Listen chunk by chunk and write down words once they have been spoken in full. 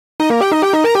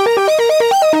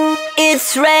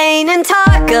It's raining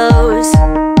tacos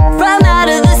from out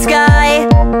of the sky.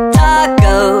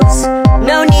 Tacos,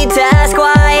 no need to ask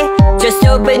why. Just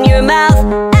open your mouth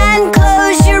and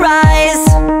close your eyes.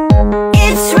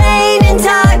 It's raining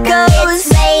tacos.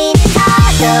 It's raining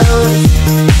tacos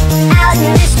out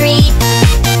in the street.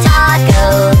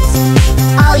 Tacos,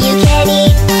 all you can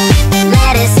eat.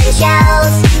 Lettuce and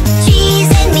shells,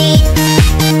 cheese and meat.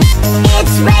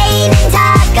 It's raining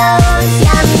tacos.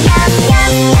 Yum, yum,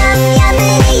 yum, yum,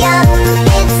 yummity yum.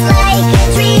 It's like a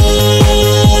dream.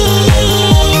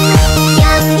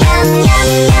 Yum, yum, yum,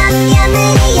 yum,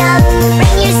 yummity yum.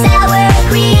 Bring your sour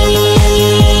cream.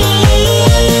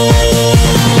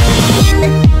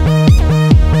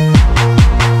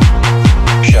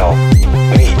 Shell,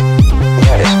 meat,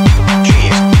 lettuce,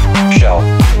 cheese. Shell,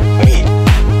 meat,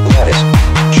 lettuce,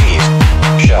 cheese.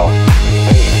 Shell,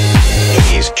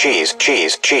 meat, cheese,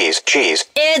 cheese, cheese, cheese.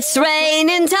 It's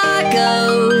raining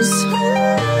tacos.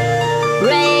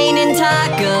 Raining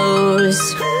tacos.